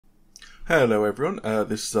Hello everyone,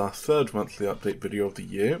 this is our third monthly update video of the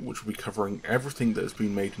year, which will be covering everything that has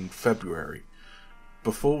been made in February.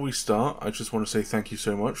 Before we start, I just want to say thank you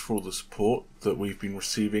so much for all the support that we've been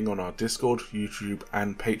receiving on our Discord, YouTube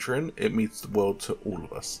and Patreon. It means the world to all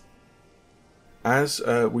of us. As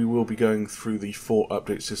we will be going through the 4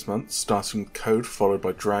 updates this month, starting with Code, followed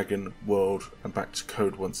by Dragon, World and back to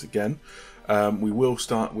Code once again. We will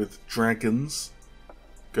start with Dragons,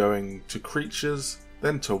 going to Creatures,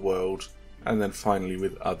 then to World, and then finally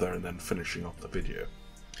with Other, and then finishing off the video.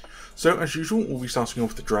 So as usual, we'll be starting off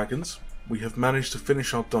with the Dragons. We have managed to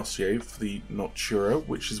finish our dossier for the Noctura,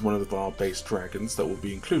 which is one of our base dragons that will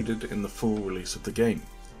be included in the full release of the game.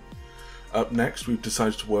 Up next, we've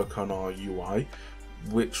decided to work on our UI,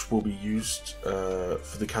 which will be used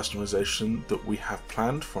for the customization that we have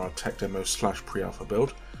planned for our tech demo / pre-alpha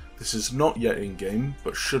build. This is not yet in-game,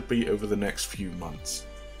 but should be over the next few months.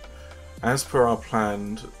 As per our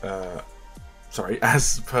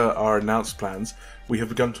announced plans, we have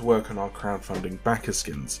begun to work on our crowdfunding backer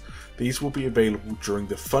skins. These will be available during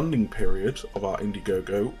the funding period of our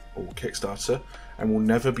Indiegogo or Kickstarter and will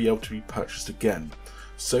never be able to be purchased again.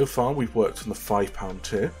 So far we've worked on the £5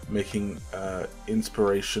 tier, making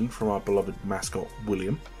inspiration from our beloved mascot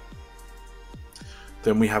William.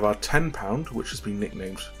 Then we have our £10, which has been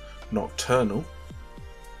nicknamed Nocturnal.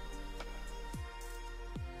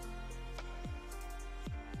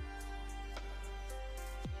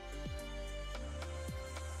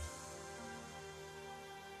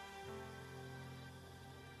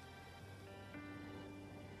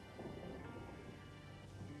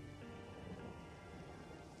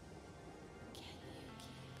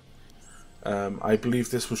 I believe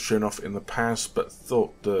this was shown off in the past, but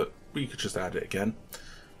thought that we could just add it again.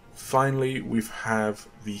 Finally, we have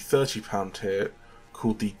the £30 tier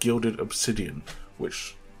called the Gilded Obsidian,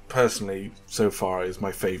 which personally, so far, is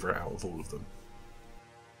my favourite out of all of them.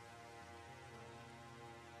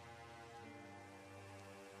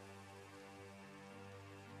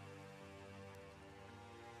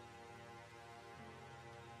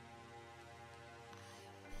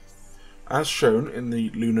 As shown in the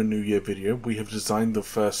Lunar New Year video, we have designed the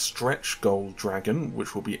first stretch goal dragon,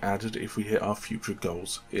 which will be added if we hit our future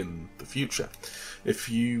goals in the future. If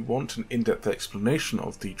you want an in-depth explanation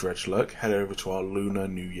of the Dredgelurk, head over to our Lunar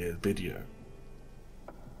New Year video.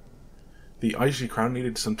 The Icy Crown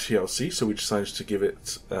needed some TLC, so we decided to give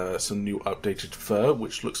it some new updated fur,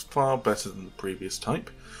 which looks far better than the previous type.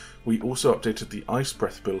 We also updated the Ice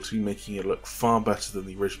Breath ability, making it look far better than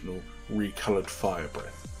the original recoloured Fire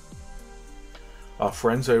Breath. Our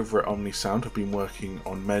friends over at OmniSound have been working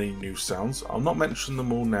on many new sounds. I'll not mention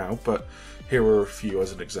them all now, but here are a few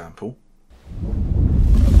as an example.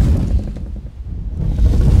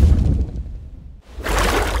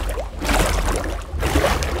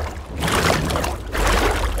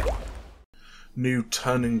 New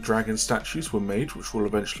turning dragon statues were made, which will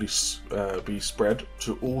eventually be spread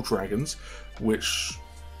to all dragons, which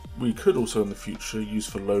we could also in the future use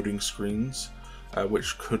for loading screens,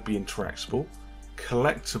 which could be interactable.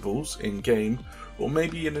 Collectibles in-game, or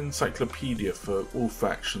maybe an encyclopedia for all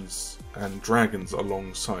factions and dragons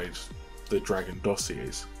alongside the dragon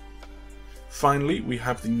dossiers. Finally, we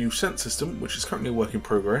have the new scent system, which is currently a work in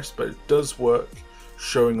progress, but it does work,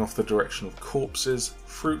 showing off the direction of corpses,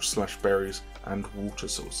 fruit/berries, and water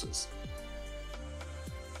sources.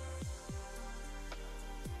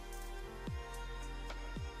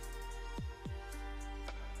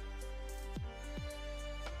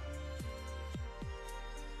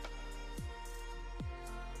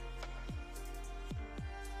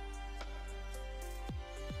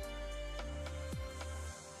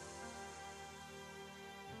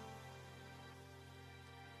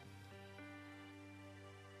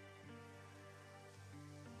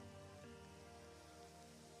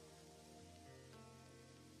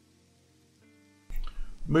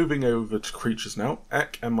 Moving over to creatures now,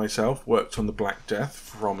 Ek and myself worked on the Black Death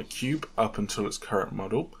from a cube up until its current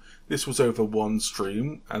model. This was over one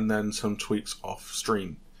stream and then some tweaks off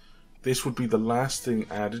stream. This would be the last thing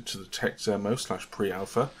added to the tech demo /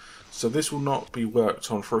 pre-alpha, so this will not be worked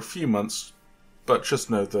on for a few months, but just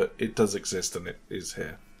know that it does exist and it is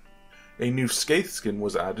here. A new Scathe skin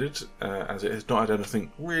was added, as it has not had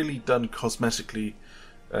anything really done cosmetically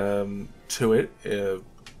to it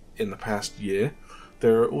in the past year.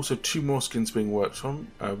 There are also 2 more skins being worked on,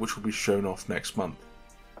 which will be shown off next month.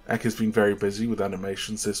 Ek has been very busy with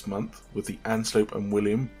animations this month, with the Anslope and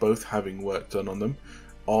William both having work done on them,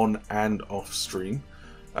 on and off stream.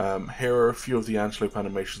 Here are a few of the Antelope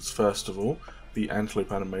animations. First of all, the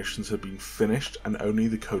Antelope animations have been finished and only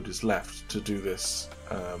the code is left. To do this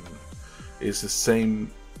is the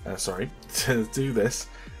same to do this,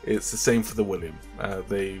 it's the same for the William.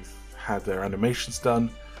 They've had their animations done,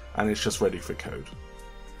 and it's just ready for code.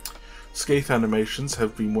 Skaith animations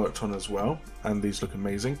have been worked on as well, and these look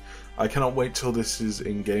amazing. I cannot wait till this is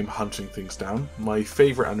in-game hunting things down. My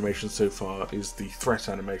favourite animation so far is the threat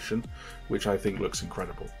animation, which I think looks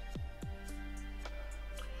incredible.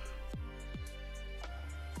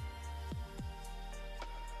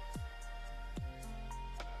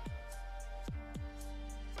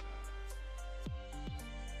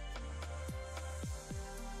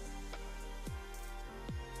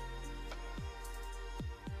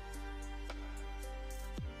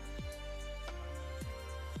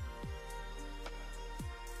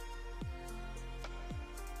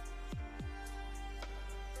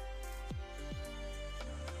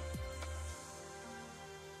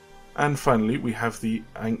 And finally, we have the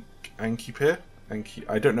Anki.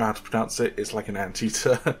 I don't know how to pronounce it. It's like an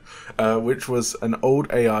anteater, which was an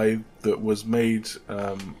old AI that was made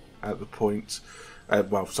at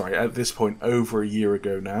this point over a year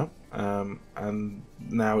ago now, and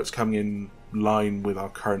now it's coming in line with our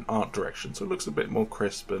current art direction. So it looks a bit more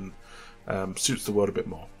crisp and suits the world a bit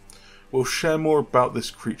more. We'll share more about this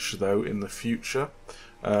creature though in the future,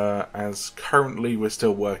 as currently we're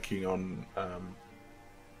still working on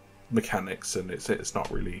mechanics, and it's not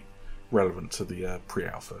really relevant to the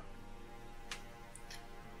pre-alpha.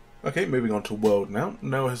 Okay, moving on to world now.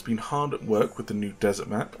 Noah has been hard at work with the new desert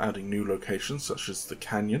map, adding new locations such as the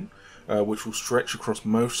canyon, which will stretch across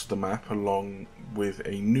most of the map, along with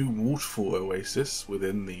a new waterfall oasis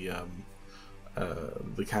within the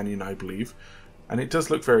canyon, I believe. And it does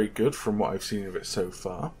look very good from what I've seen of it so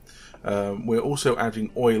far. We're also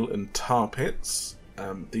adding oil and tar pits.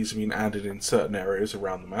 These have been added in certain areas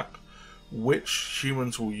around the map, which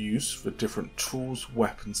humans will use for different tools,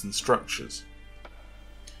 weapons and structures.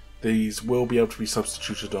 These will be able to be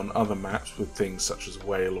substituted on other maps with things such as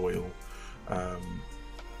whale oil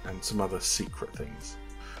and some other secret things.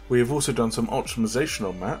 We have also done some optimization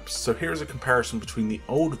on maps, so here is a comparison between the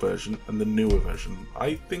old version and the newer version.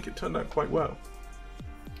 I think it turned out quite well.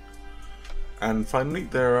 And finally,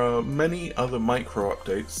 there are many other micro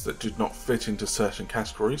updates that did not fit into certain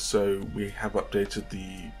categories, so we have updated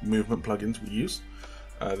the movement plugins we use.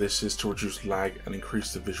 This is to reduce lag and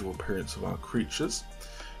increase the visual appearance of our creatures.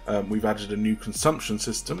 We've added a new consumption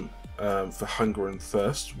system for hunger and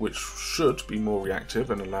thirst, which should be more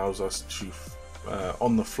reactive and allows us to,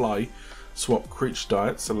 on the fly, swap creature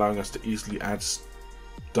diets, allowing us to easily add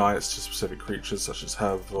diets to specific creatures such as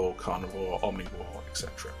herbivore, carnivore, omnivore,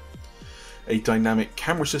 etc. A dynamic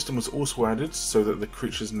camera system was also added so that the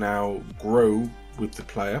creatures now grow with the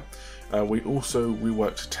player. We also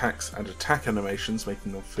reworked attacks and attack animations,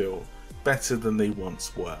 making them feel better than they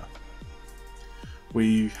once were.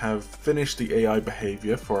 We have finished the AI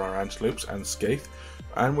behaviour for our antelopes and Skaith,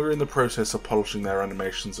 and we're in the process of polishing their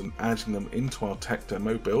animations and adding them into our tech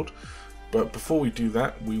demo build. But before we do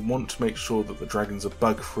that, we want to make sure that the dragons are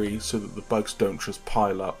bug free so that the bugs don't just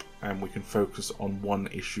pile up and we can focus on one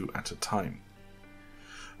issue at a time.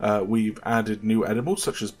 We've added new edibles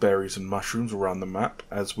such as berries and mushrooms around the map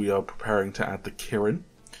as we are preparing to add the Kirin.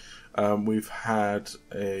 We've had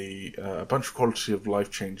a bunch of quality of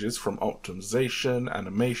life changes from optimization,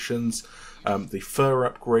 animations, the fur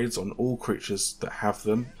upgrades on all creatures that have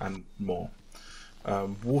them, and more.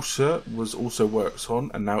 Water was also worked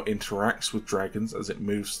on and now interacts with dragons as it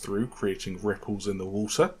moves through, creating ripples in the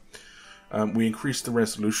water. We increased the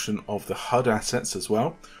resolution of the HUD assets as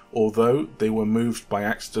well, although they were moved by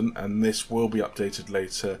accident, and this will be updated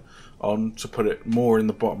later on to put it more in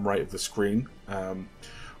the bottom right of the screen.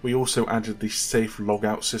 We also added the safe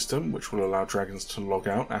logout system, which will allow dragons to log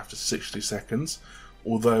out after 60 seconds,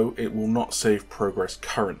 although it will not save progress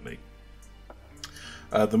currently.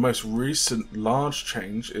 The most recent large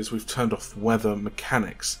change is we've turned off weather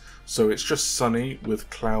mechanics, so it's just sunny with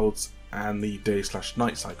clouds and the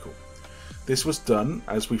day/night cycle. This was done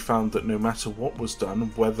as we found that no matter what was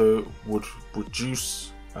done, weather would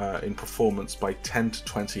reduce in performance by 10 to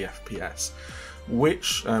 20 FPS,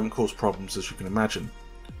 which caused problems, as you can imagine.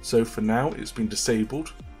 So for now it's been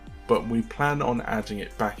disabled, but we plan on adding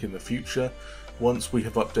it back in the future once we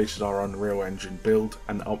have updated our Unreal Engine build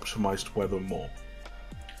and optimized weather more.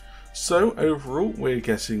 So overall we're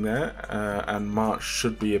getting there, and March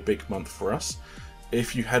should be a big month for us.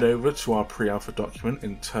 If you head over to our pre-alpha document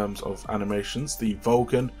in terms of animations, the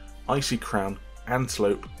Vulcan, Icy Crown,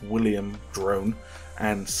 Antelope, William, Drone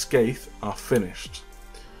and Skaith are finished.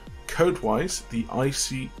 Code-wise, the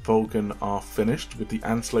Icy Vulcan are finished, with the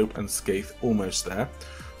Antelope and Skaith almost there.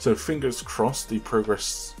 So fingers crossed the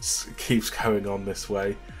progress keeps going on this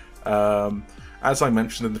way. As I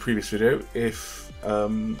mentioned in the previous video, if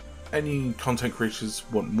any content creators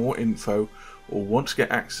want more info or want to get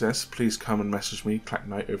access, please come and message me,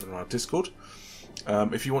 Clacknight, over on our Discord.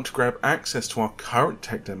 If you want to grab access to our current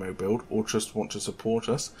tech demo build or just want to support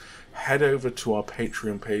us, head over to our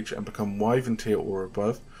Patreon page and become Wyvern tier or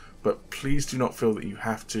above, but please do not feel that you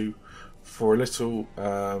have to. For a little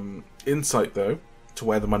insight though to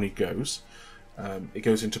where the money goes, it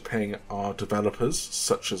goes into paying our developers,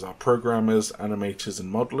 such as our programmers, animators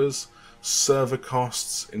and modelers, server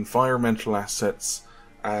costs, environmental assets,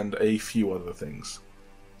 and a few other things.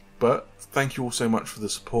 But thank you all so much for the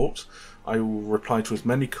support. I will reply to as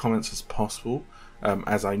many comments as possible,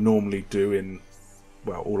 as I normally do in,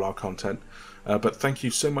 well, all our content. But thank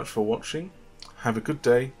you so much for watching. Have a good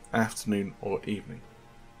day, afternoon, or evening.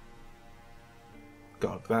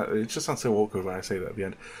 God, it just sounds so awkward when I say that at the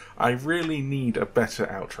end. I really need a better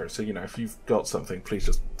outro, so, you know, if you've got something, please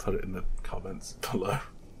just put it in the comments below.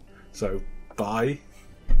 So, bye.